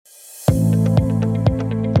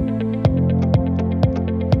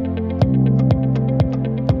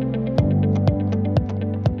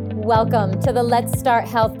Welcome to the Let's Start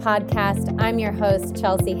Health podcast. I'm your host,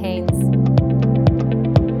 Chelsea Haynes.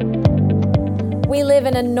 We live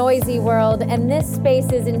in a noisy world, and this space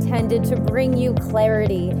is intended to bring you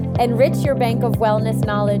clarity, enrich your bank of wellness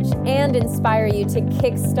knowledge, and inspire you to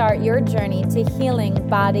kickstart your journey to healing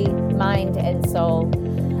body, mind, and soul.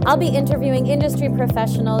 I'll be interviewing industry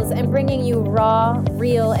professionals and bringing you raw,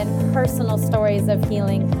 real, and personal stories of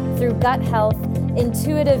healing through gut health,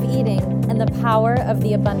 intuitive eating, and the power of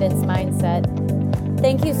the abundance mindset.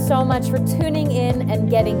 Thank you so much for tuning in and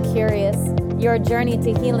getting curious. Your journey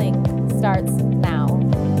to healing starts now.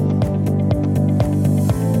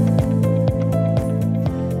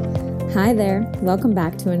 Hi there. Welcome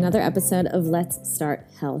back to another episode of Let's Start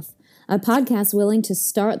Health, a podcast willing to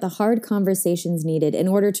start the hard conversations needed in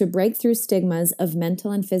order to break through stigmas of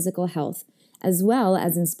mental and physical health, as well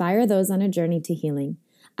as inspire those on a journey to healing.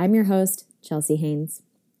 I'm your host, Chelsea Haynes.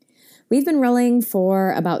 We've been rolling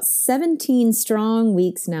for about 17 strong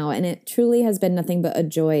weeks now, and it truly has been nothing but a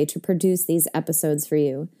joy to produce these episodes for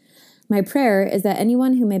you. My prayer is that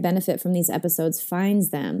anyone who may benefit from these episodes finds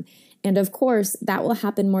them, and of course, that will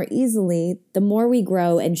happen more easily the more we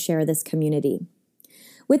grow and share this community.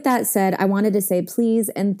 With that said, I wanted to say please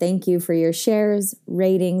and thank you for your shares,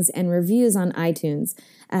 ratings, and reviews on iTunes,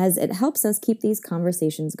 as it helps us keep these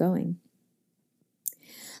conversations going.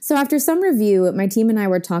 So after some review, my team and I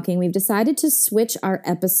were talking, we've decided to switch our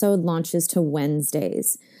episode launches to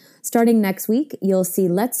Wednesdays. Starting next week, you'll see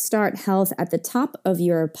Let's Start Health at the top of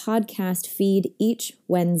your podcast feed each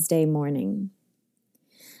Wednesday morning.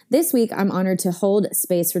 This week, I'm honored to hold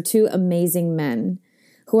space for two amazing men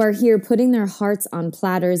who are here putting their hearts on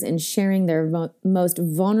platters and sharing their most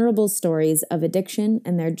vulnerable stories of addiction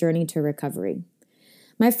and their journey to recovery.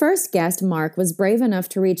 My first guest, Mark, was brave enough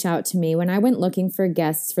to reach out to me when I went looking for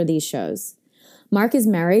guests for these shows. Mark is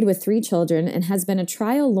married with 3 children and has been a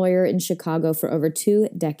trial lawyer in Chicago for over 2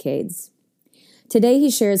 decades. Today,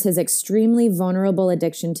 he shares his extremely vulnerable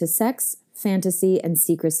addiction to sex, fantasy, and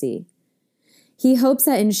secrecy. He hopes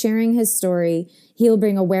that in sharing his story, he'll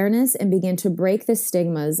bring awareness and begin to break the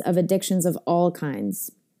stigmas of addictions of all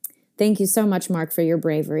kinds. Thank you so much, Mark, for your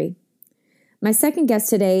bravery. My second guest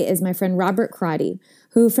today is my friend Robert Crotty,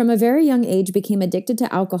 who from a very young age became addicted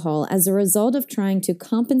to alcohol as a result of trying to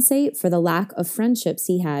compensate for the lack of friendships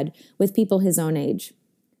he had with people his own age.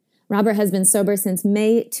 Robert has been sober since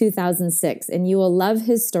May 2006, and you will love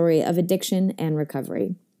his story of addiction and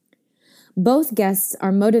recovery. Both guests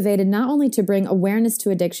are motivated not only to bring awareness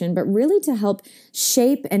to addiction, but really to help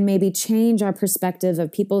shape and maybe change our perspective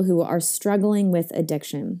of people who are struggling with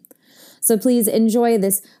addiction. So please enjoy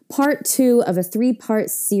this part 2 of a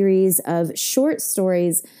 3-part series of short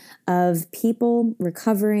stories of people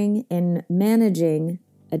recovering and managing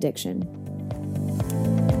addiction.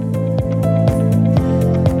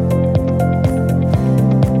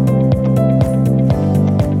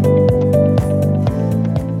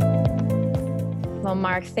 Well,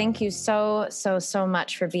 Mark, thank you so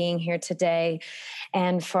much for being here today.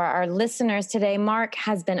 And for our listeners today, Mark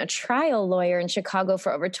has been a trial lawyer in Chicago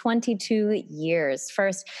for over 22 years,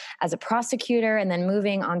 first as a prosecutor and then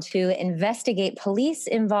moving on to investigate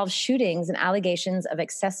police-involved shootings and allegations of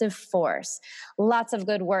excessive force. Lots of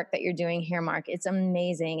good work that you're doing here, Mark. It's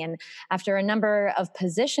amazing. And after a number of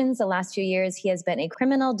positions the last few years, he has been a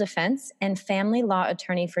criminal defense and family law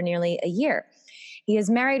attorney for nearly a year. He is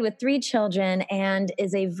married with 3 children and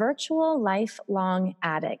is a virtual lifelong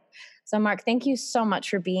addict. So Mark, thank you so much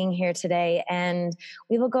for being here today. And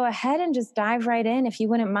we will go ahead and just dive right in. If you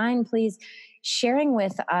wouldn't mind, please sharing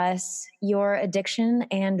with us your addiction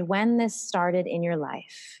and when this started in your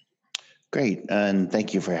life. Great. And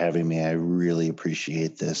thank you for having me. I really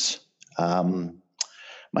appreciate this. My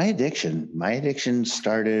addiction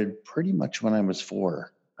started pretty much when I was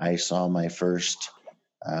 4. I saw my first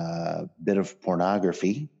bit of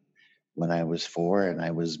pornography when I was 4, and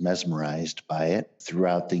I was mesmerized by it.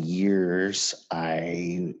 Throughout the years,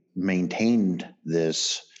 I maintained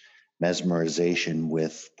this mesmerization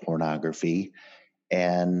with pornography,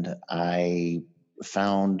 and I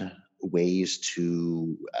found ways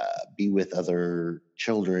to be with other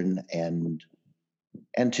children and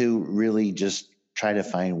to really just try to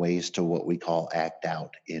find ways to what we call act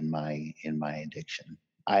out in my addiction.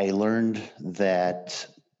 I learned that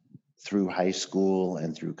through high school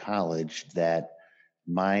and through college that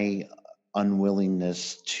my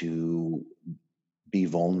unwillingness to be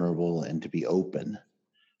vulnerable and to be open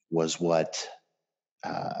was what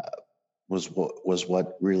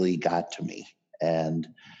really got to me. And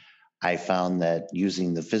I found that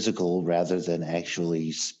using the physical rather than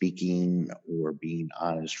actually speaking or being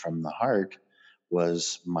honest from the heart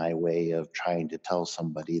was my way of trying to tell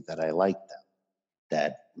somebody that I liked them.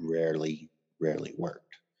 That rarely worked.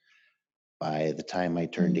 By the time I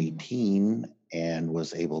turned 18 and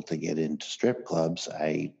was able to get into strip clubs,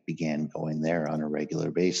 I began going there on a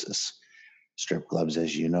regular basis. Strip clubs,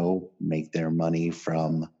 as you know, make their money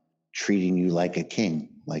from treating you like a king,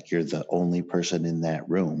 like you're the only person in that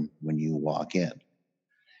room when you walk in.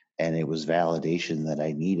 And it was validation that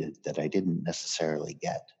I needed that I didn't necessarily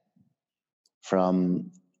get.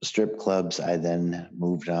 From strip clubs, I then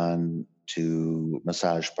moved on to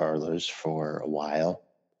massage parlors for a while.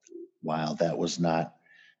 While that was not,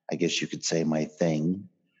 I guess you could say, my thing,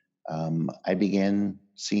 I began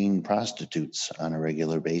seeing prostitutes on a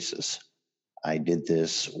regular basis. I did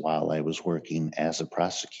this while I was working as a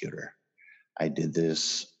prosecutor. I did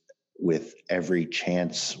this with every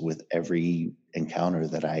chance, with every encounter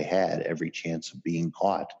that I had, every chance of being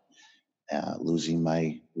caught, losing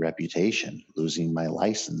my reputation, losing my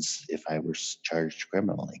license if I was charged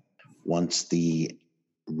criminally. Once the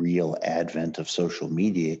real advent of social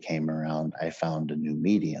media came around, I found a new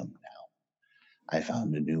medium now. I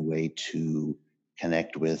found a new way to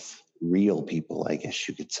connect with real people, I guess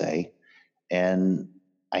you could say. And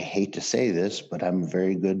I hate to say this, but I'm a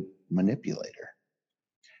very good manipulator.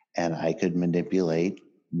 And I could manipulate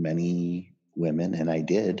many women, and I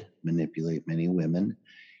did manipulate many women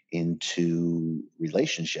into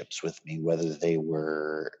relationships with me, whether they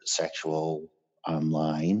were sexual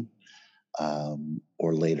online,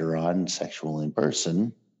 or later on sexual in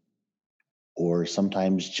person, or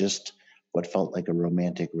sometimes just what felt like a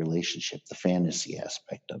romantic relationship, the fantasy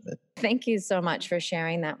aspect of it. Thank you so much for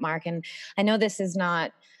sharing that, Mark. And I know this is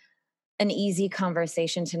not an easy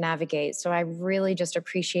conversation to navigate. So I really just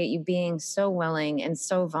appreciate you being so willing and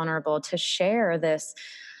so vulnerable to share this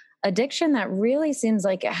addiction that really seems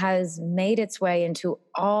like it has made its way into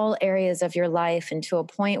all areas of your life, and to a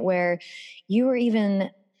point where you were even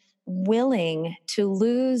willing to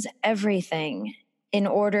lose everything in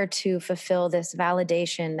order to fulfill this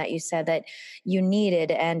validation that you said that you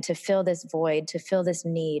needed, and to fill this void, to fill this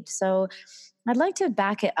need. So I'd like to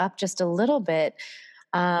back it up just a little bit,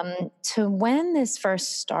 to when this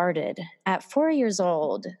first started at 4 years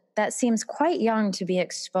old. That seems quite young to be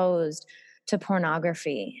exposed to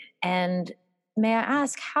pornography. And may I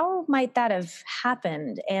ask, how might that have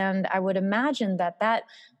happened? And I would imagine that that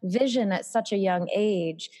vision at such a young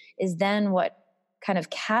age is then what kind of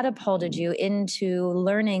catapulted you into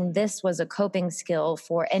learning this was a coping skill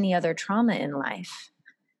for any other trauma in life.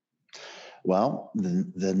 Well,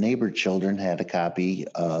 the neighbor children had a copy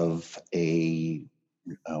of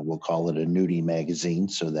we'll call it a nudie magazine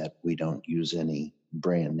so that we don't use any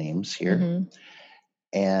brand names here. Mm-hmm.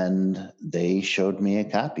 And they showed me a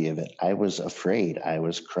copy of it. I was afraid. I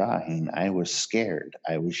was crying. I was scared.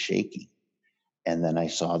 I was shaking. And then I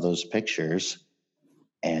saw those pictures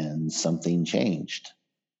and something changed.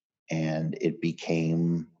 And it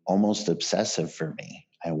became almost obsessive for me.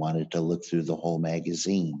 I wanted to look through the whole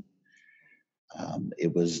magazine.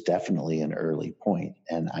 It was definitely an early point.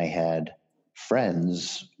 And I had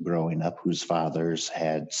friends growing up whose fathers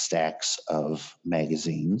had stacks of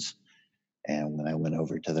magazines. And when I went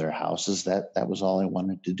over to their houses, that was all I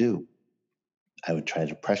wanted to do. I would try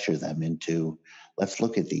to pressure them into, let's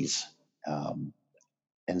look at these. And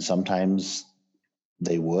sometimes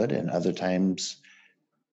they would, and other times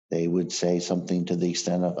they would say something to the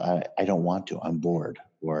extent of, I don't want to, I'm bored,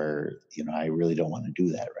 or, I really don't want to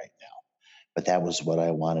do that right now. But that was what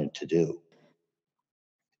I wanted to do.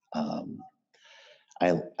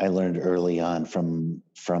 I learned early on from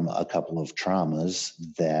a couple of traumas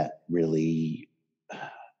that really,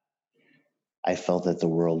 I felt that the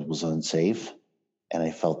world was unsafe, and I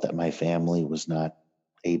felt that my family was not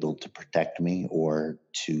able to protect me, or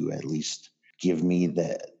to at least give me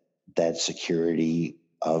that security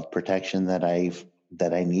of protection that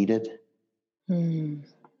I needed. Hmm.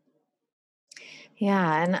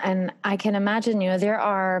 Yeah, and I can imagine, there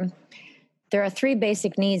are three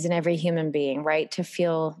basic needs in every human being, right? To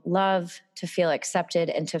feel love, to feel accepted,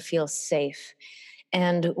 and to feel safe.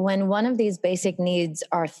 And when one of these basic needs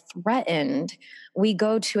are threatened, we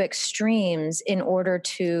go to extremes in order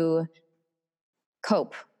to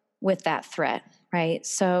cope with that threat, right?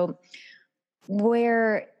 So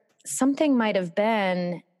where something might have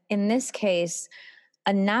been, in this case,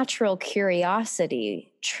 a natural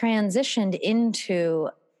curiosity transitioned into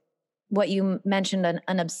what you mentioned,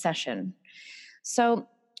 an obsession. So,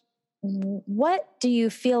 what do you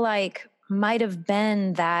feel like might have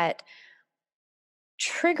been that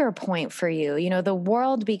trigger point for you? You know, the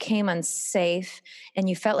world became unsafe and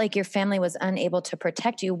you felt like your family was unable to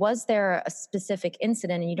protect you. Was there a specific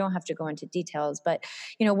incident, and you don't have to go into details, but,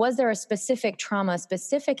 you know, was there a specific trauma,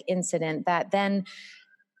 specific incident that then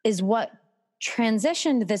is what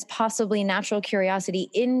transitioned this possibly natural curiosity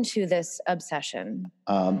into this obsession?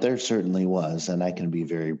 There certainly was, and I can be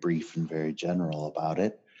very brief and very general about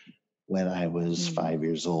it. When I was Mm. 5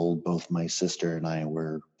 years old, both my sister and I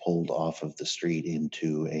were pulled off of the street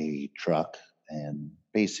into a truck and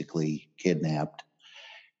basically kidnapped.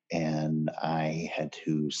 And I had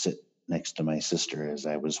to sit next to my sister as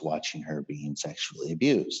I was watching her being sexually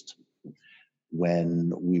abused.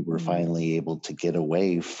 When we were Mm. finally able to get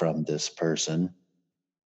away from this person,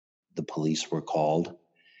 the police were called.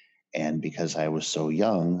 And because I was so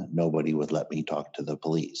young, nobody would let me talk to the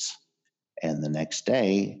police. And the next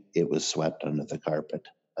day, it was swept under the carpet.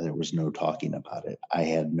 There was no talking about it. I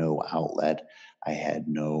had no outlet. I had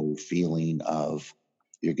no feeling of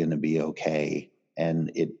you're going to be okay.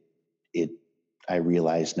 And it, I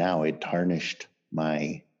realize now it tarnished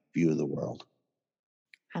my view of the world.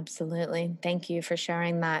 Absolutely. Thank you for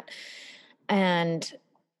sharing that. And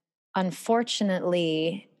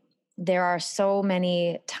unfortunately, there are so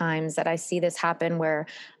many times that I see this happen where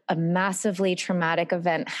a massively traumatic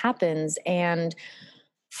event happens, and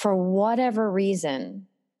for whatever reason,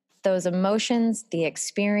 those emotions, the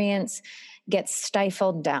experience gets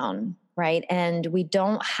stifled down, right? And we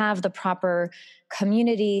don't have the proper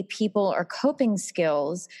community, people, or coping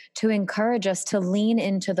skills to encourage us to lean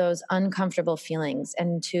into those uncomfortable feelings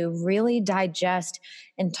and to really digest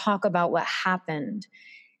and talk about what happened.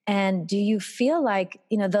 And do you feel like,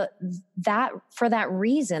 you know, that for that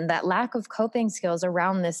reason, that lack of coping skills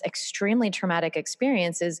around this extremely traumatic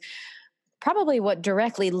experience is probably what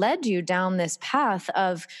directly led you down this path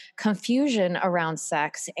of confusion around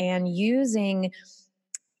sex and using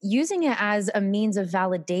it as a means of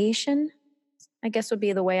validation, I guess would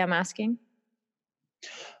be the way I'm asking.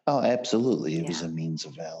 Oh, absolutely. It was Yeah. a means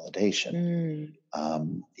of validation.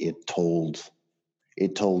 Mm.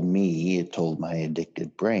 It told me, it told my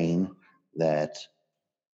addicted brain that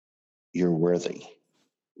you're worthy,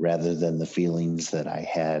 rather than the feelings that I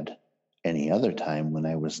had any other time when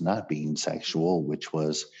I was not being sexual, which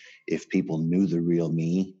was if people knew the real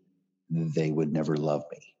me, they would never love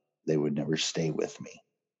me. They would never stay with me.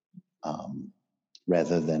 Um,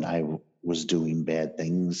 Rather than was doing bad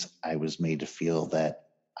things, I was made to feel that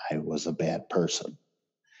I was a bad person.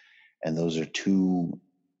 And those are two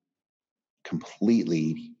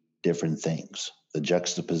completely different things. The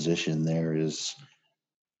juxtaposition there is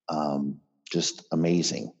um, just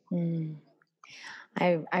amazing. Mm.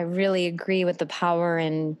 I really agree with the power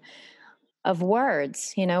in of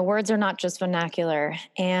words. You know, words are not just vernacular.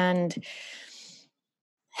 And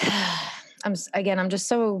I'm just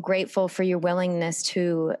so grateful for your willingness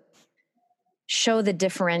to show the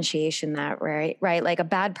differentiation, that right, like a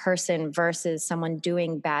bad person versus someone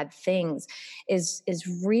doing bad things is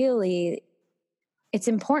really, it's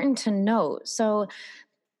important to note. So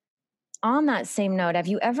on that same note, have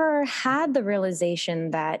you ever had the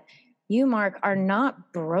realization that you, Mark, are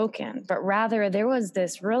not broken, but rather there was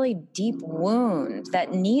this really deep wound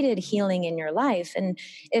that needed healing in your life? And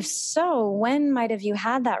if so, when might have you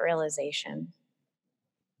had that realization?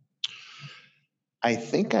 I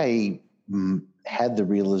think I had the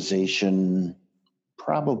realization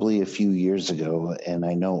probably a few years ago, and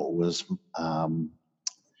I know it was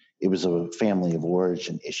a family of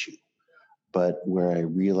origin issue. But where I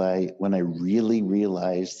realized, when I really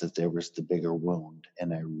realized that there was the bigger wound,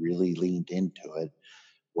 and I really leaned into it,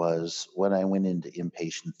 was when I went into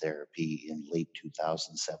inpatient therapy in late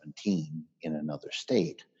 2017 in another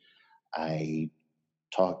state. I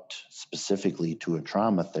talked specifically to a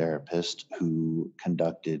trauma therapist who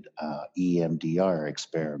conducted EMDR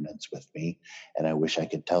experiments with me. And I wish I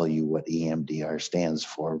could tell you what EMDR stands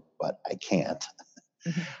for, but I can't.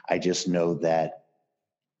 Mhm. I just know that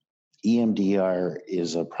EMDR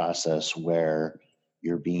is a process where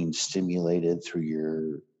you're being stimulated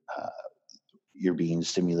through uh, your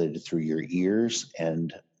ears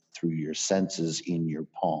and through your senses in your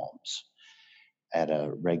palms at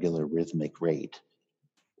a regular rhythmic rate.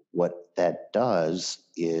 What that does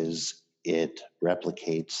is it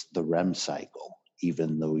replicates the REM cycle,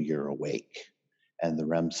 even though you're awake. And the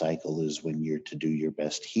REM cycle is when you're to do your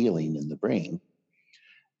best healing in the brain.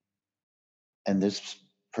 And this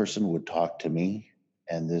person would talk to me,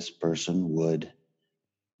 and this person would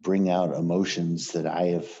bring out emotions that I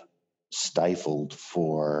have stifled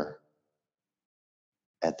for,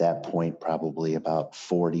 at that point, probably about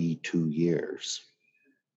 42 years.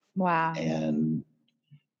 Wow. And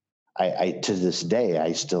I to this day,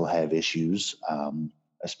 I still have issues,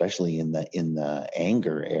 especially in the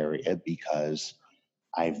anger area, because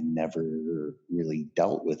I've never really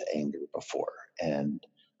dealt with anger before, and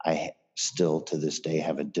I still to this day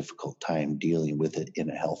have a difficult time dealing with it in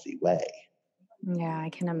a healthy way. Yeah, I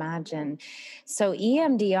can imagine. So,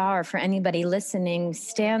 EMDR, for anybody listening,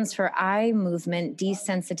 stands for eye movement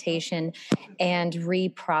desensitization and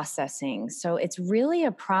reprocessing. So, it's really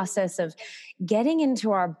a process of getting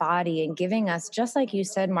into our body and giving us, just like you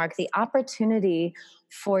said, Mark, the opportunity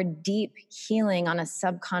for deep healing on a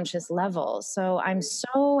subconscious level. So, I'm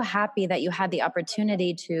so happy that you had the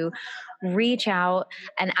opportunity to reach out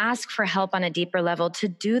and ask for help on a deeper level to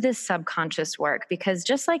do this subconscious work, because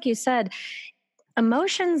just like you said,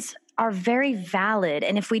 emotions are very valid.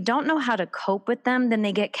 And if we don't know how to cope with them, then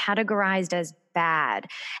they get categorized as bad.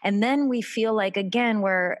 And then we feel like, again,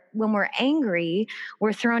 when we're angry,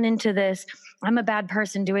 we're thrown into this, I'm a bad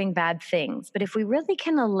person doing bad things. But if we really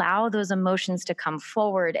can allow those emotions to come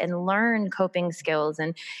forward and learn coping skills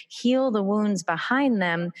and heal the wounds behind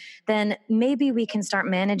them, then maybe we can start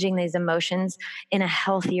managing these emotions in a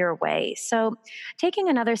healthier way. So, taking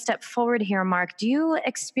another step forward here, Mark, do you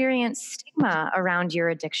experience stigma around your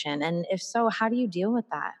addiction? And if so, how do you deal with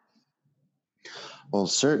that? Well,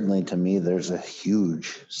 certainly to me, there's a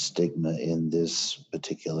huge stigma in this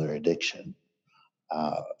particular addiction.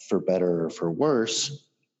 For better or for worse,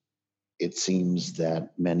 it seems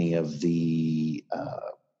that many of the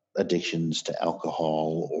addictions to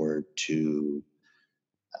alcohol or to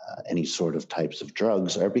any sort of types of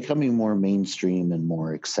drugs are becoming more mainstream and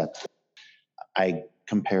more accepted. I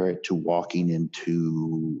compare it to walking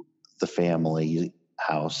into the family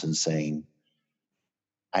house and saying,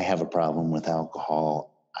 I have a problem with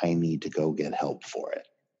alcohol. I need to go get help for it.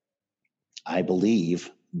 I believe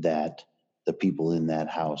that the people in that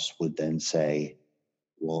house would then say,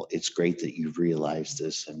 well, it's great that you've realized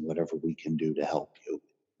this, and whatever we can do to help you,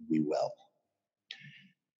 we will.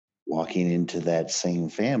 Walking into that same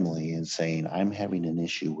family and saying, I'm having an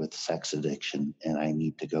issue with sex addiction and I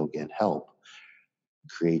need to go get help,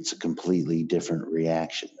 creates a completely different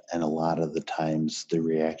reaction. And a lot of the times, the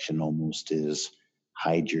reaction almost is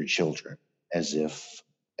hide your children, as if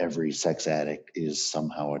every sex addict is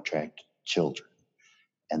somehow attracted to children.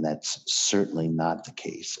 And that's certainly not the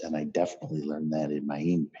case. And I definitely learned that in my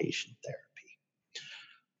inpatient therapy.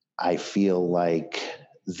 I feel like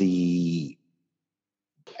the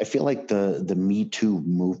the Me Too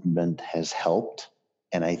movement has helped,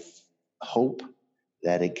 and hope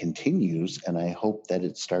that it continues, and I hope that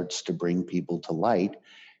it starts to bring people to light,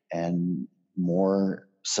 and more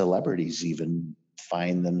celebrities even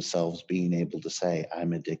find themselves being able to say,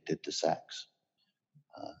 "I'm addicted to sex."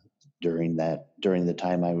 Uh, during the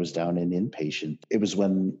time I was down in inpatient, it was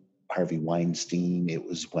when Harvey Weinstein, it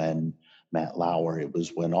was when Matt Lauer, it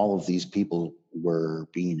was when all of these people were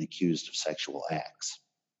being accused of sexual acts.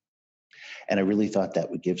 And I really thought that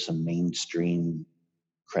would give some mainstream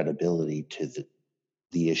credibility to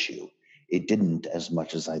the issue. It didn't as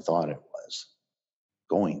much as I thought it was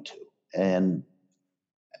going to. And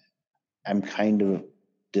I'm kind of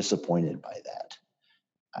disappointed by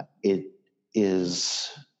that. It is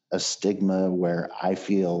a stigma where I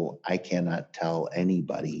feel I cannot tell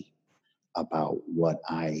anybody about what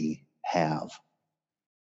I have,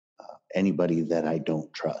 anybody that I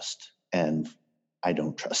don't trust. And I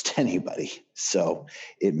don't trust anybody. So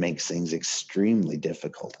it makes things extremely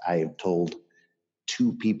difficult. I have told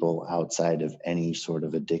two people outside of any sort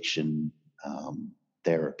of addiction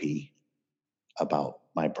therapy about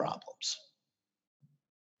my problems.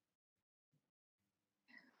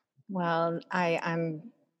 Well,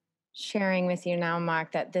 I'm sharing with you now,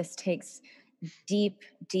 Mark, that this takes deep,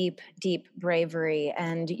 deep, deep bravery,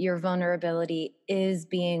 and your vulnerability is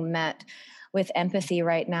being met with empathy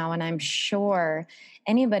right now. And I'm sure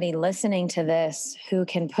anybody listening to this who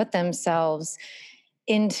can put themselves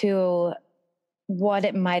into what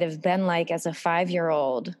it might have been like as a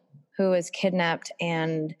 5-year-old who was kidnapped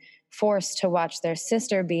and forced to watch their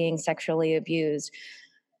sister being sexually abused,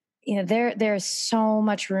 there's so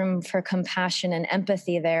much room for compassion and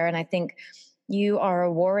empathy there. And I think you are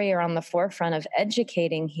a warrior on the forefront of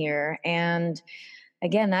educating here. And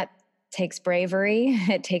again, that takes bravery.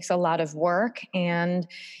 It takes a lot of work. And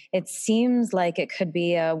it seems like it could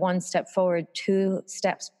be a one step forward, two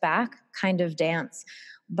steps back kind of dance.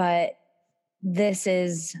 But this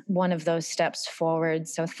is one of those steps forward.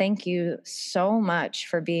 So thank you so much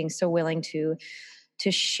for being so willing to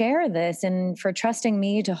share this and for trusting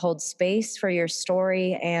me to hold space for your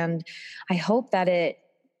story. And I hope that it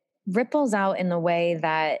ripples out in the way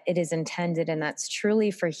that it is intended, and that's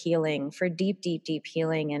truly for healing, for deep, deep, deep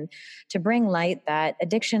healing, and to bring light that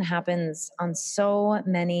addiction happens on so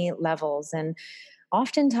many levels. And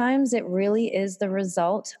oftentimes it really is the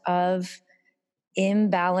result of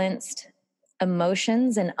imbalanced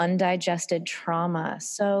emotions and undigested trauma.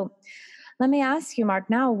 So let me ask you, Mark,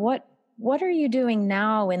 now what are you doing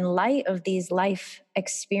now in light of these life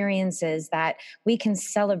experiences that we can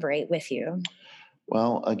celebrate with you?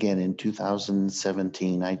 Well, again, in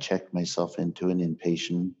 2017, I checked myself into an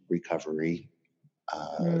inpatient recovery.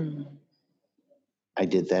 Uh, Mm. I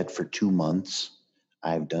did that for 2 months.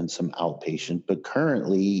 I've done some outpatient, but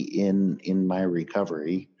currently in my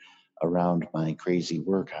recovery around my crazy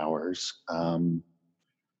work hours,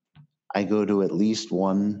 I go to at least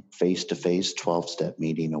one face-to-face 12-step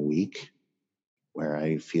meeting a week where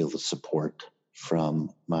I feel the support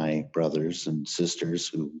from my brothers and sisters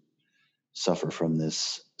who suffer from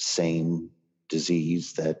this same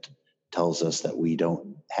disease that tells us that we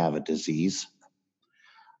don't have a disease.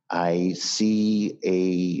 I see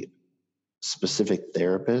a specific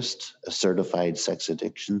therapist, a certified sex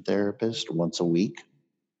addiction therapist, once a week.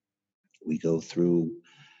 We go through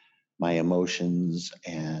my emotions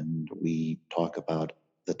and we talk about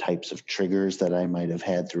the types of triggers that I might have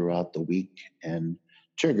had throughout the week, and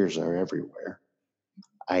triggers are everywhere.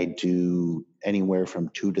 I do anywhere from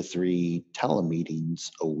 2 to 3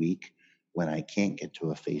 telemeetings a week when I can't get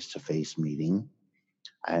to a face to face meeting.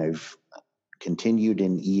 I've continued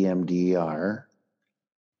in EMDR.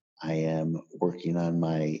 I am working on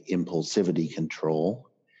my impulsivity control.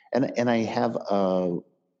 And I have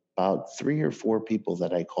about 3 or 4 people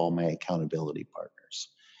that I call my accountability partners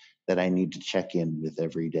that I need to check in with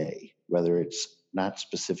every day, whether it's not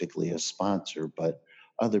specifically a sponsor, but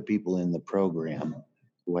other people in the program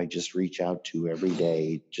who I just reach out to every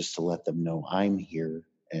day just to let them know I'm here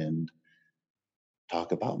and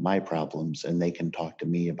talk about my problems, and they can talk to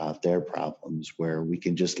me about their problems, where we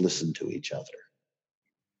can just listen to each other.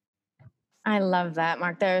 I love that,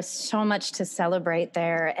 Mark. There's so much to celebrate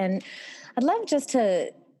there. And I'd love just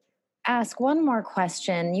to ask one more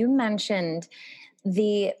question. You mentioned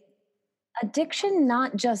the addiction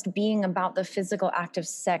not just being about the physical act of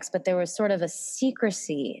sex, but there was sort of a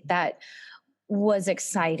secrecy that was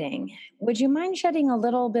exciting. Would you mind shedding a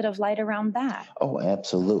little bit of light around that? Oh,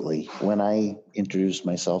 absolutely. When I introduce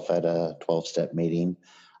myself at a 12-step meeting,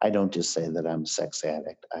 I don't just say that I'm a sex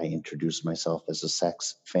addict. I introduce myself as a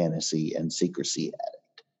sex, fantasy, and secrecy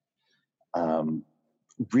addict. Um,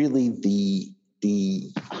 Really,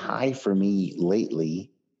 the high for me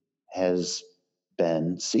lately has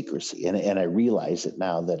been secrecy. And I realize it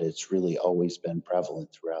now that it's really always been prevalent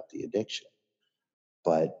throughout the addiction.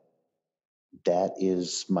 But that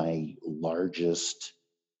is my largest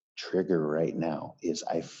trigger right now is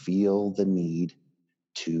I feel the need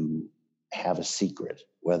to have a secret,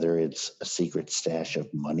 whether it's a secret stash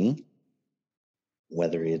of money,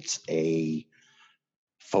 whether it's a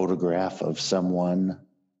photograph of someone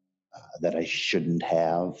that I shouldn't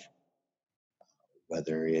have,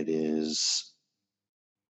 whether it is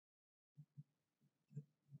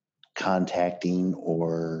contacting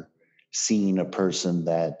or seeing a person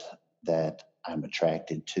that I'm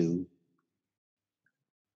attracted to.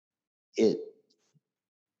 It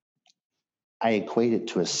I equate it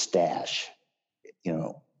to a stash. You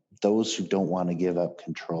know, those who don't want to give up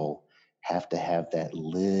control have to have that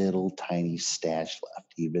little tiny stash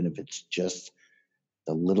left, even if it's just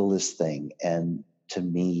the littlest thing. And to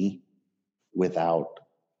me, without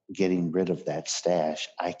getting rid of that stash,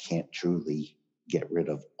 I can't truly get rid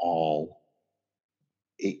of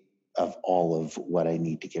it, all of what I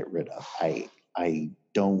need to get rid of. I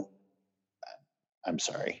don't. I'm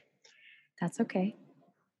sorry. That's okay.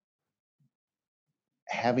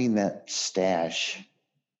 Having that stash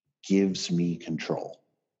gives me control,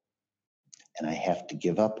 and I have to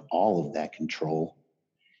give up all of that control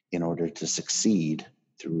in order to succeed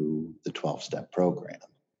through the 12-step program.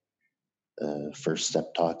 The first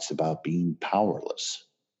step talks about being powerless.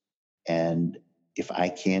 And if I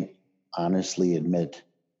can't honestly admit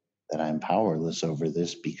that I'm powerless over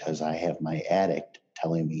this because I have my addict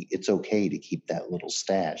telling me it's okay to keep that little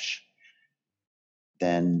stash,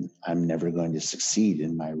 then I'm never going to succeed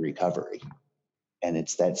in my recovery. And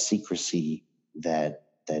it's that secrecy that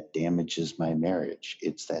damages my marriage.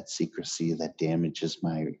 It's that secrecy that damages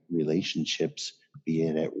my relationships, be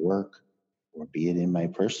it at work or be it in my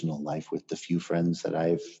personal life with the few friends that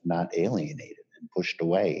I've not alienated and pushed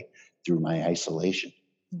away through my isolation.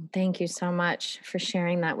 Thank you so much for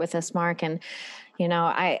sharing that with us, Mark. And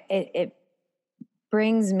I it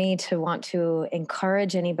brings me to want to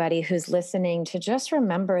encourage anybody who's listening to just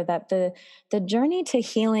remember that the journey to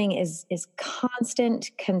healing is constant,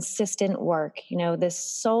 consistent work. This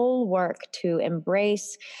soul work to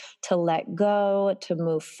embrace, to let go, to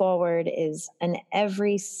move forward is an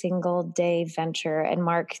every single day venture. And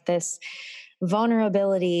Mark, this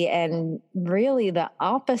vulnerability and really the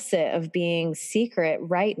opposite of being secret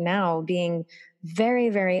right now, being very,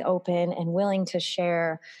 very open and willing to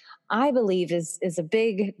share, I believe is a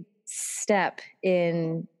big step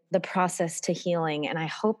in the process to healing. And I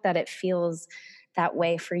hope that it feels that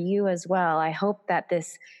way for you as well. I hope that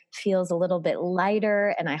this feels a little bit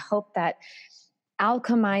lighter, and I hope that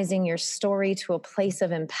alchemizing your story to a place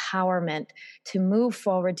of empowerment to move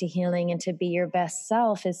forward to healing and to be your best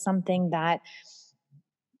self is something that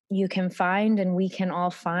you can find and we can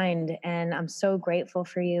all find. And I'm so grateful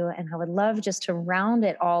for you. And I would love just to round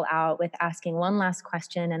it all out with asking one last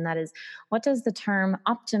question. And that is, what does the term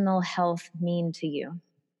optimal health mean to you?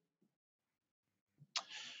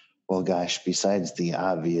 Well, gosh, besides the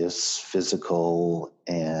obvious physical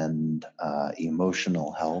and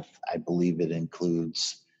emotional health, I believe it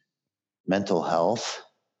includes mental health,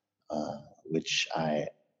 which I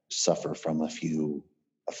suffer from a few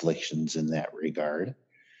afflictions in that regard.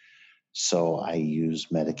 So I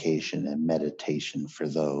use medication and meditation for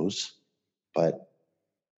those. But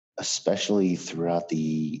especially throughout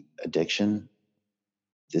the addiction,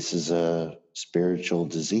 this is a spiritual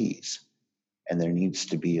disease, and there needs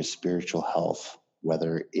to be a spiritual health,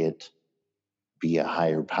 whether it be a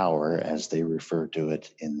higher power, as they refer to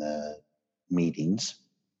it in the meetings,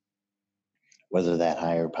 whether that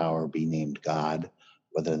higher power be named God,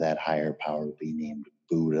 whether that higher power be named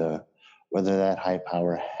Buddha, whether that high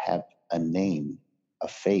power have a name, a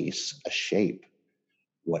face, a shape,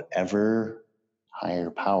 whatever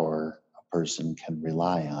higher power a person can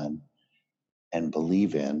rely on and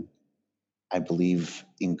believe in, I believe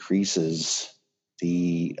increases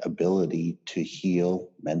the ability to heal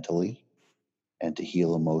mentally and to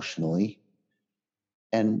heal emotionally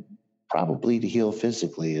and probably to heal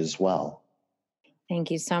physically as well.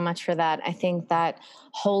 Thank you so much for that. I think that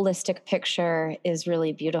holistic picture is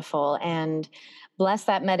really beautiful, and bless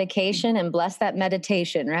that medication and bless that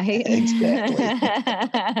meditation, right? Exactly.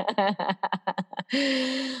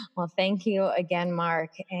 Well, thank you again,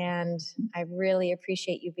 Mark. And I really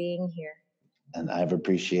appreciate you being here. And I've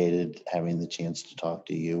appreciated having the chance to talk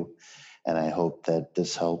to you. And I hope that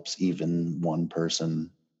this helps even one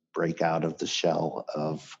person break out of the shell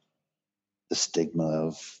of the stigma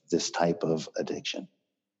of this type of addiction.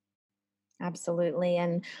 Absolutely.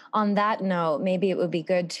 And on that note, maybe it would be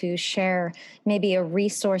good to share maybe a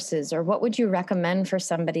resources, or what would you recommend for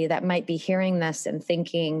somebody that might be hearing this and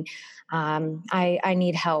thinking, I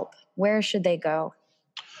need help. Where should they go?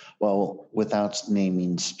 Well, without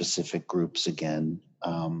naming specific groups again,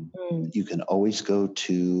 you can always go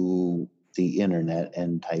to the internet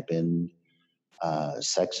and type in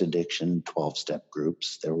sex addiction 12-step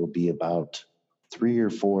groups. There will be about 3 or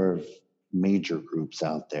 4 major groups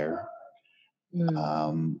out there.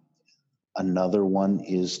 Another one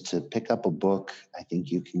is to pick up a book. I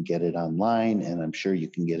think you can get it online, and I'm sure you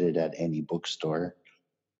can get it at any bookstore,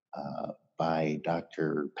 by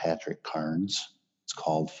Dr. Patrick Carnes. It's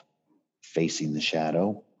called Facing the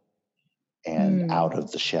Shadow. And Out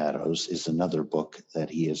of the Shadows is another book that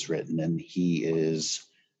he has written, and he is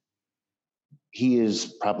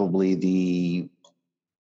probably the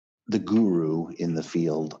guru in the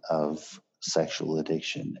field of sexual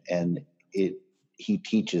addiction, and he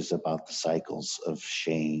teaches about the cycles of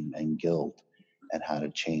shame and guilt and how to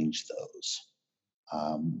change those.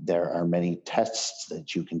 There are many tests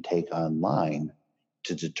that you can take online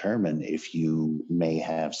to determine if you may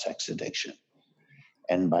have sex addiction.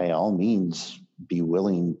 And by all means, be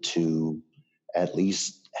willing to at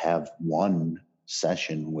least have one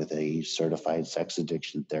session with a certified sex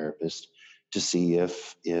addiction therapist to see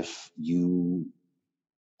if you,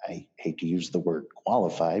 I hate to use the word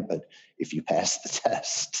qualify, but if you pass the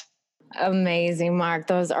test. Amazing, Mark.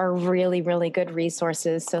 Those are really, really good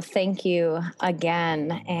resources. So thank you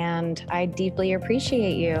again. And I deeply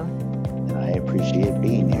appreciate you. And I appreciate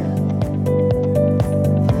being here.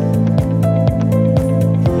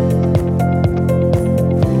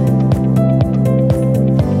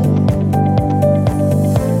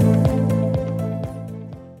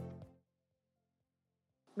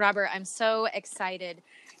 Robert, I'm so excited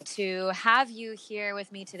to have you here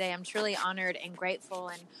with me today. I'm truly honored and grateful.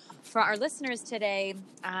 And for our listeners today,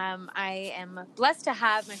 I am blessed to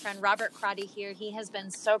have my friend Robert Crotty here. He has been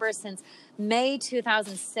sober since May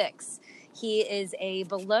 2006. He is a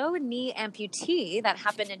below-knee amputee that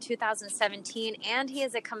happened in 2017, and he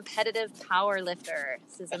is a competitive power lifter.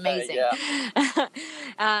 This is amazing.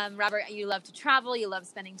 Robert, you love to travel. You love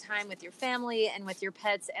spending time with your family and with your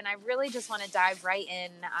pets, and I really just want to dive right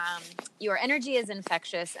in. Your energy is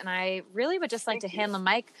infectious, and I really would just like to hand the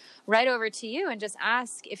mic right over to you and just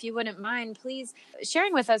ask if you wouldn't mind, please,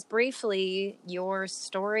 sharing with us briefly your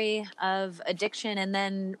story of addiction and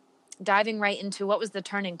then diving right into what was the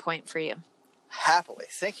turning point for you. Happily.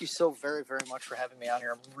 Thank you so very, very much for having me on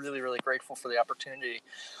here. I'm really, really grateful for the opportunity.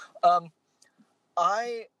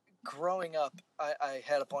 Growing up, I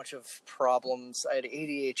had a bunch of problems. I had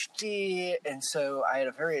ADHD, and so I had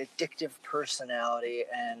a very addictive personality,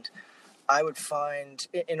 and I would find,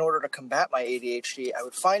 in order to combat my ADHD, I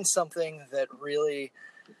would find something that really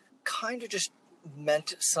kind of just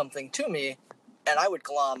meant something to me, and I would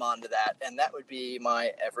glom onto that, and that would be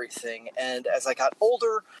my everything. And as I got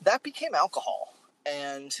older, that became alcohol,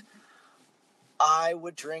 and I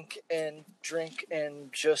would drink, and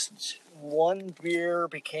just one beer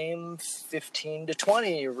became 15 to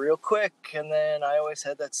 20 real quick, and then I always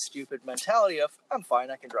had that stupid mentality of, I'm fine,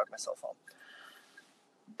 I can drive myself home.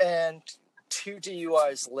 And 2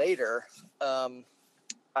 DUIs later,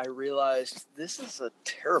 I realized this is a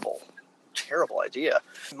terrible idea.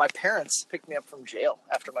 My parents picked me up from jail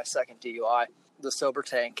after my second DUI, the sober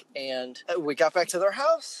tank, and we got back to their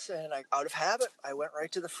house, and out of habit, I went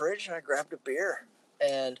right to the fridge and I grabbed a beer.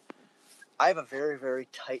 And I have a very, very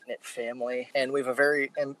tight-knit family, and we have a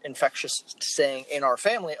very infectious saying in our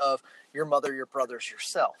family of your mother, your brothers,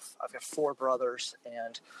 yourself. I've got 4 brothers,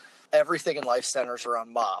 and everything in life centers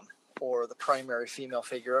around mom, or the primary female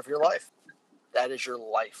figure of your life. That is your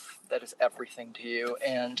life. That is everything to you.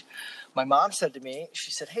 And my mom said to me, she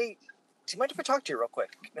said, hey, do you mind if I talk to you real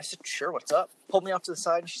quick? And I said, sure, what's up? Pulled me off to the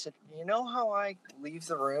side, and she said, you know how I leave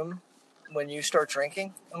the room when you start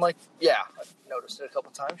drinking? I'm like, yeah, I've noticed it a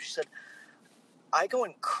couple times. She said, I go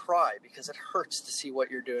and cry because it hurts to see what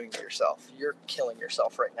you're doing to yourself. You're killing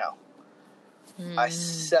yourself right now. I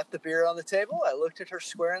set the beer on the table. I looked at her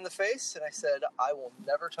square in the face, and I said, I will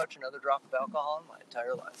never touch another drop of alcohol in my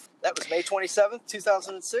entire life. That was May 27th,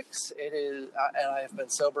 2006. It is, and I have been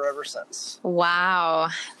sober ever since. Wow.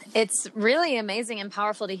 It's really amazing and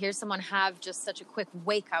powerful to hear someone have just such a quick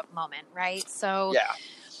wake-up moment, right? So, yeah.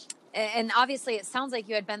 And obviously, it sounds like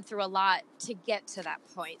you had been through a lot to get to that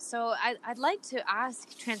point. So I'd like to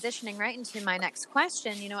ask, transitioning right into my next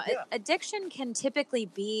question, addiction can typically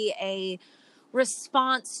be a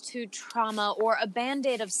response to trauma or a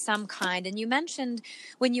Band-Aid of some kind. And you mentioned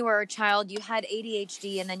when you were a child, you had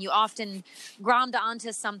ADHD, and then you often glommed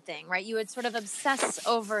onto something, right? You would sort of obsess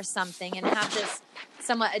over something and have this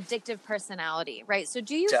somewhat addictive personality, right? So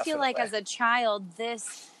do you feel like as a child,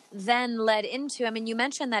 this then led into, you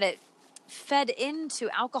mentioned that it fed into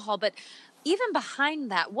alcohol, but even behind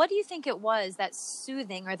that, what do you think it was, that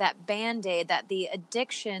soothing or that Band-Aid, that the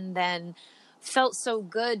addiction then felt so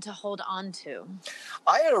good to hold on to?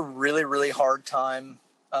 I had a really, really hard time.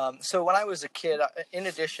 So when I was a kid, in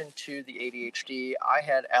addition to the ADHD, I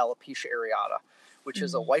had alopecia areata, which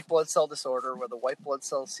is a white blood cell disorder where the white blood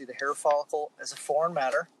cells see the hair follicle as a foreign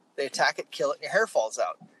matter. They attack it, kill it, and your hair falls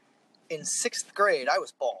out. In 6th grade, I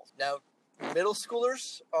was bald. Now, middle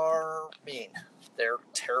schoolers are mean. They're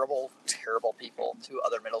terrible, terrible people to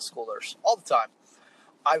other middle schoolers all the time.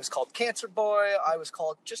 I was called Cancer Boy. I was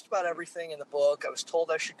called just about everything in the book. I was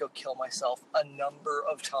told I should go kill myself a number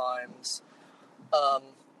of times. I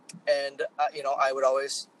would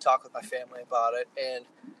always talk with my family about it. And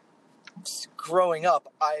growing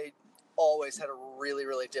up, I always had a really,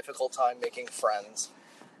 really difficult time making friends.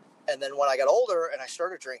 And then when I got older and I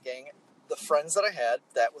started drinking, the friends that I had,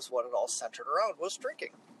 that was what it all centered around, was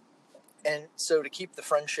drinking. And so to keep the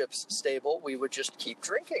friendships stable, we would just keep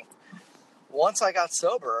drinking. Once I got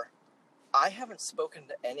sober, I haven't spoken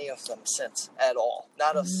to any of them since at all.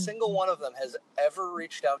 Not a single one of them has ever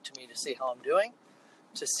reached out to me to see how I'm doing,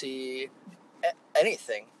 to see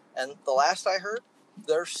anything. And the last I heard,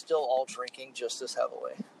 they're still all drinking just as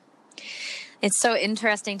heavily. It's so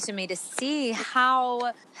interesting to me to see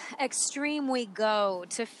how extreme we go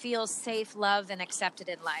to feel safe, loved, and accepted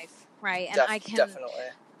in life, right? And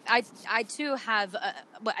definitely. I too have,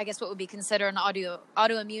 I guess what would be considered an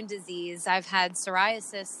autoimmune disease. I've had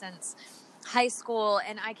psoriasis since high school,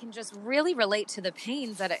 and I can just really relate to the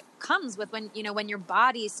pains that it comes with when your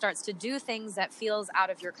body starts to do things that feels out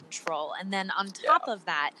of your control. And then on top of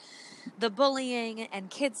that, the bullying and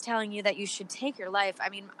kids telling you that you should take your life.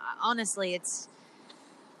 Honestly, it's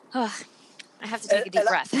I have to take a deep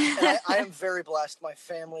breath. I am very blessed. My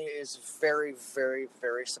family is very, very,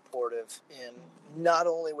 very supportive in not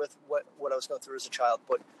only with what I was going through as a child,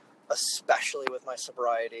 but especially with my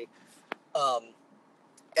sobriety.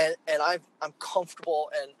 And I'm comfortable,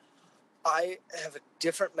 and I have a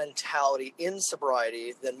different mentality in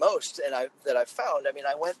sobriety than most, and I've found. I mean,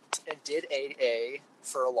 I went and did AA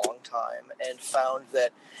for a long time and found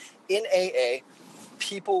that in AA,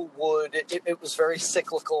 people it was very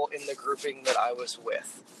cyclical in the grouping that I was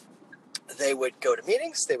with. They would go to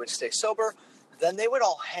meetings, they would stay sober, then they would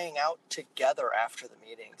all hang out together after the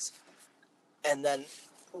meetings. And then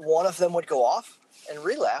one of them would go off and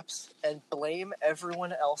relapse and blame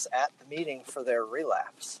everyone else at the meeting for their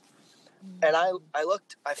relapse. And I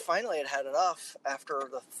finally had enough after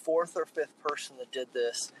the fourth or fifth person that did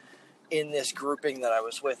this in this grouping that I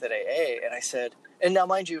was with at AA. And I said, and now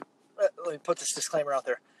mind you, let me put this disclaimer out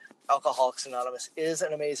there. Alcoholics Anonymous is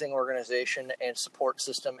an amazing organization and support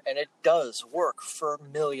system, and it does work for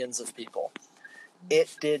millions of people.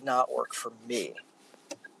 It did not work for me.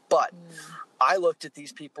 But I looked at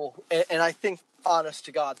these people, and I think, honest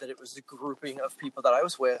to God, that it was the grouping of people that I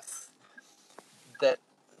was with that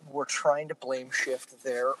were trying to blame shift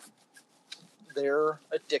their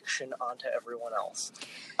addiction onto everyone else.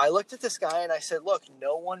 I looked at this guy and I said, look,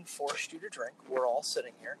 no one forced you to drink. We're all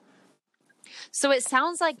sitting here. So it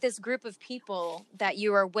sounds like this group of people that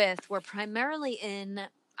you were with were primarily in,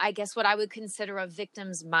 I guess, what I would consider a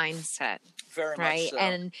victim's mindset. Very right? much so.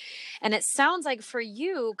 And it sounds like for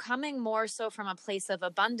you, coming more so from a place of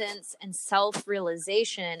abundance and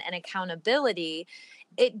self-realization and accountability,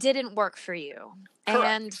 it didn't work for you. Correct.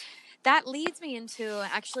 And that leads me into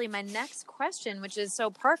actually my next question, which is so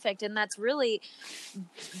perfect. And that's really,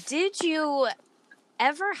 did you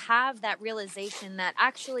ever have that realization that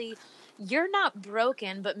actually you're not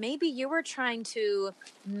broken, but maybe you were trying to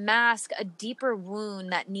mask a deeper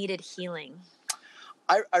wound that needed healing?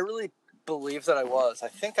 I really believe that I was. I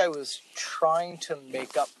think I was trying to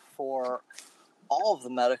make up for all of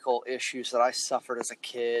the medical issues that I suffered as a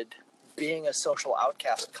kid, being a social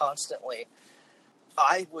outcast constantly.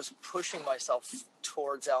 I was pushing myself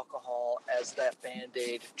towards alcohol as that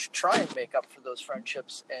Band-Aid to try and make up for those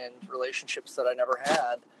friendships and relationships that I never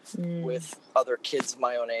had with other kids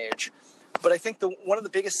my own age. But I think one of the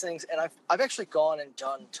biggest things, and I've actually gone and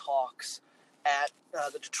done talks at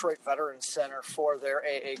the Detroit Veterans Center for their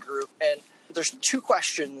AA group, and there's two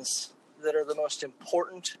questions that are the most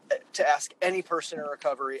important to ask any person in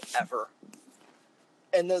recovery ever.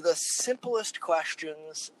 And they're the simplest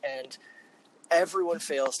questions, and everyone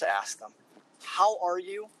fails to ask them. How are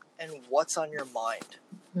you, and what's on your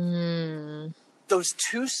mind? Those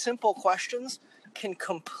two simple questions can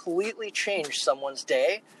completely change someone's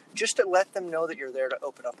day, just to let them know that you're there to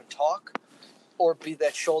open up and talk, or be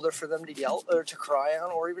that shoulder for them to yell or to cry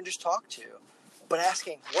on, or even just talk to. But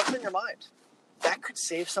asking, what's in your mind? That could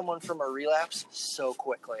save someone from a relapse so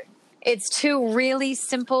quickly. It's two really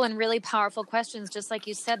simple and really powerful questions, just like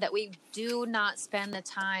you said, that we do not spend the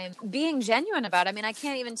time being genuine about. I mean, I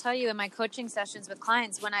can't even tell you in my coaching sessions with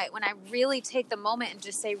clients, when I really take the moment and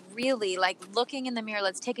just say, really, like looking in the mirror,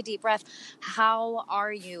 let's take a deep breath. How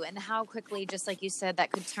are you? And how quickly, just like you said,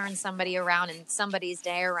 that could turn somebody around and somebody's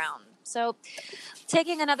day around. So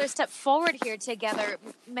taking another step forward here together,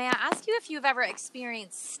 may I ask you if you've ever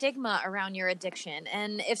experienced stigma around your addiction?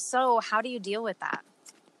 And if so, how do you deal with that?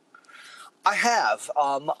 I have.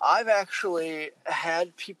 I've actually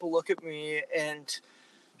had people look at me and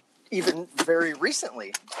even very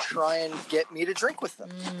recently try and get me to drink with them.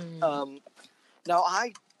 Now,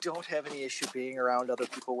 I don't have any issue being around other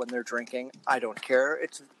people when they're drinking. I don't care.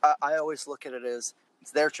 I always look at it as it's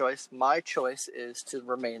their choice. My choice is to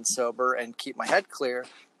remain sober and keep my head clear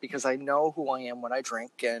because I know who I am when I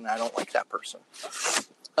drink and I don't like that person.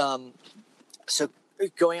 So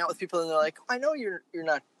going out with people and they're like, I know you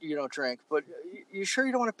don't drink, but you sure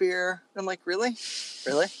you don't want a beer? And I'm like, really?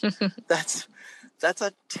 That's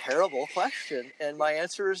a terrible question. And my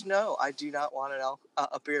answer is no, I do not want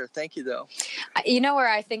a beer. Thank you though. You know where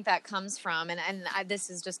I think that comes from, and this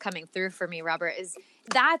is just coming through for me, Robert, is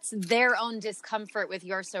that's their own discomfort with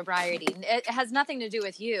your sobriety. It has nothing to do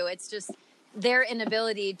with you. It's just their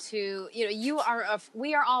inability to,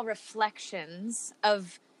 we are all reflections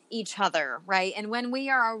of each other, right? And when we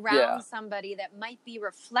are around Yeah. somebody that might be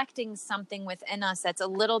reflecting something within us that's a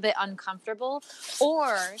little bit uncomfortable,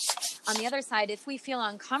 or on the other side, if we feel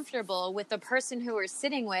uncomfortable with the person who we're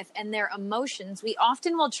sitting with and their emotions, we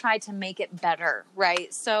often will try to make it better,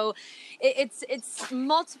 right? So it's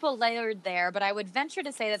multiple layered there, but I would venture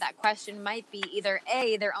to say that that question might be either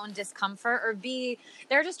A, their own discomfort, or B,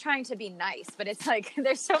 they're just trying to be nice. But it's like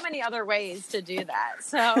there's so many other ways to do that.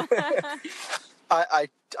 So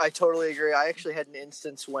I totally agree. I actually had an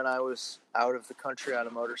instance when I was out of the country on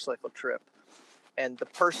a motorcycle trip, and the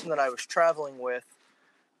person that I was traveling with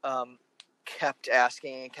kept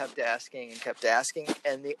asking and kept asking and kept asking,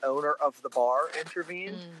 and the owner of the bar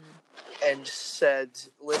intervened and said,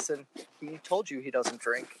 listen, he told you he doesn't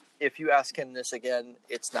drink. If you ask him this again,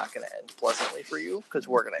 it's not going to end pleasantly for you because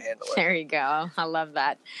we're going to handle it. There you go. I love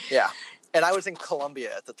that. Yeah. And I was in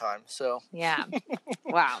Colombia at the time, so. Yeah.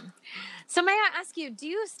 Wow. So may I ask you, do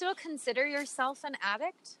you still consider yourself an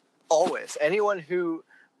addict? Always. Anyone who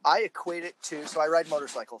I equate it to, so I ride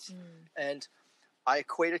motorcycles, and I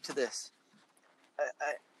equate it to this.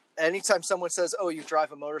 Anytime someone says, oh, you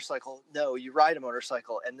drive a motorcycle, no, you ride a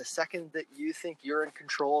motorcycle. And the second that you think you're in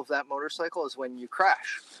control of that motorcycle is when you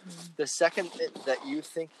crash. The second that you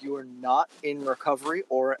think you're not in recovery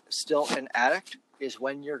or still an addict is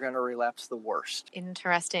when you're going to relapse the worst.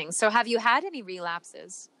 Interesting. So have you had any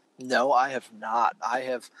relapses? No, I have not.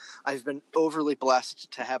 I've been overly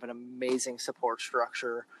blessed to have an amazing support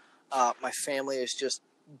structure. My family is just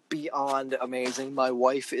beyond amazing. My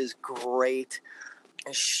wife is great.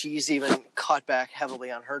 She's even cut back heavily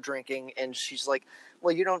on her drinking, and she's like,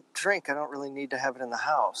 well, you don't drink. I don't really need to have it in the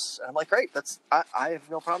house. And I'm like, great. I have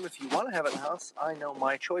no problem if you want to have it in the house. I know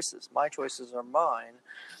my choices. My choices are mine.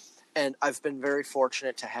 And I've been very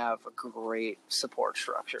fortunate to have a great support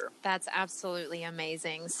structure. That's absolutely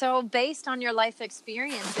amazing. So based on your life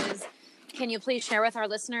experiences, can you please share with our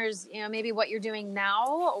listeners, maybe what you're doing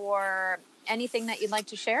now or anything that you'd like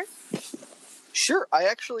to share? Sure. I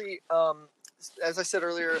actually, as I said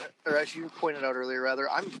earlier, or as you pointed out earlier, rather,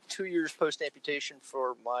 I'm 2 years post-amputation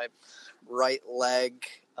for my right leg.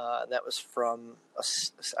 That was from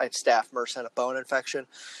I had staph MRSA and a bone infection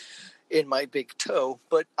in my big toe,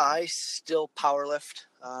 but I still powerlift.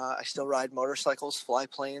 I still ride motorcycles, fly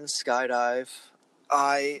planes, skydive.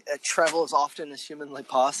 I travel as often as humanly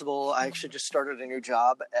possible. I actually just started a new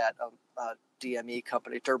job at a DME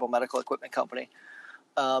company, durable medical equipment company.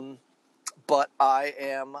 But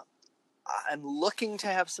I'm looking to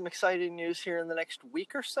have some exciting news here in the next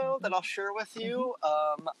week or so that I'll share with you.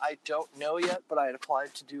 I don't know yet, but I had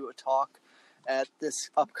applied to do a talk at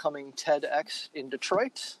this upcoming TEDx in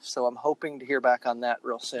Detroit. So I'm hoping to hear back on that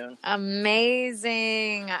real soon.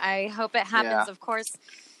 Amazing. I hope it happens, of course,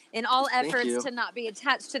 in all efforts to not be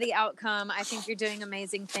attached to the outcome. I think you're doing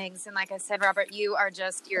amazing things. And like I said, Robert, you are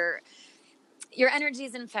just, your energy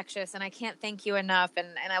is infectious, and I can't thank you enough. And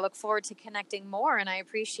I look forward to connecting more. And I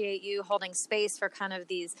appreciate you holding space for kind of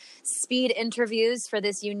these speed interviews for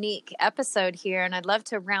this unique episode here. And I'd love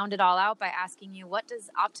to round it all out by asking you, what does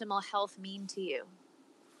optimal health mean to you?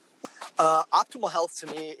 Optimal health to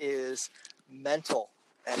me is mental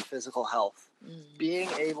and physical health. Being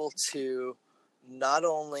able to not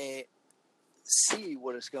only see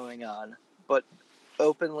what is going on, but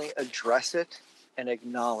openly address it and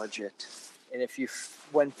acknowledge it. And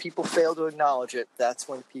when people fail to acknowledge it, that's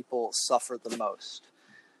when people suffer the most.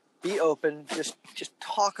 Be open, just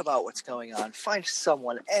talk about what's going on. Find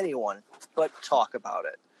someone, anyone, but talk about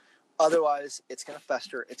it. Otherwise, it's going to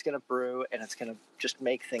fester, it's going to brew, and it's going to just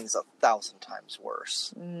make things 1,000 times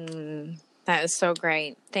worse. That is so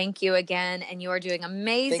great. Thank you again. And you are doing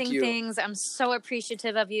amazing things. I'm so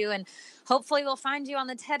appreciative of you. And hopefully we'll find you on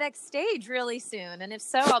the TEDx stage really soon. And if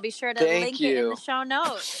so, I'll be sure to link it in the show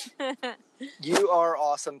notes. You are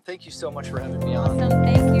awesome. Thank you so much for having me on. Awesome.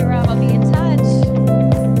 Thank you, Rob. I'll be in touch.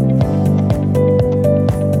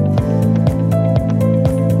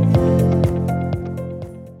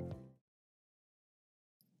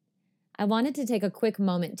 I wanted to take a quick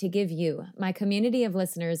moment to give you, my community of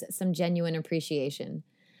listeners, some genuine appreciation.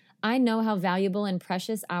 I know how valuable and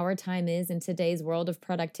precious our time is in today's world of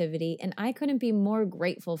productivity, and I couldn't be more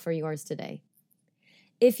grateful for yours today.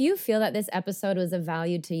 If you feel that this episode was of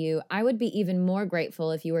value to you, I would be even more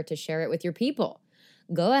grateful if you were to share it with your people.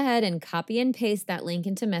 Go ahead and copy and paste that link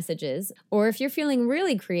into messages, or if you're feeling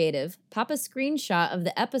really creative, pop a screenshot of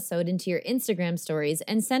the episode into your Instagram stories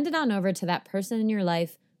and send it on over to that person in your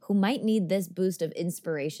life who might need this boost of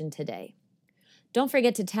inspiration today. Don't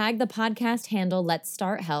forget to tag the podcast handle Let's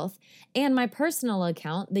Start Health and my personal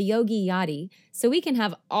account, the Yogi Yadi, so we can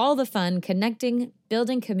have all the fun connecting,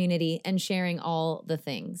 building community, and sharing all the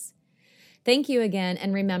things. Thank you again,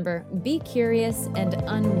 and remember, be curious and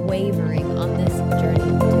unwavering on this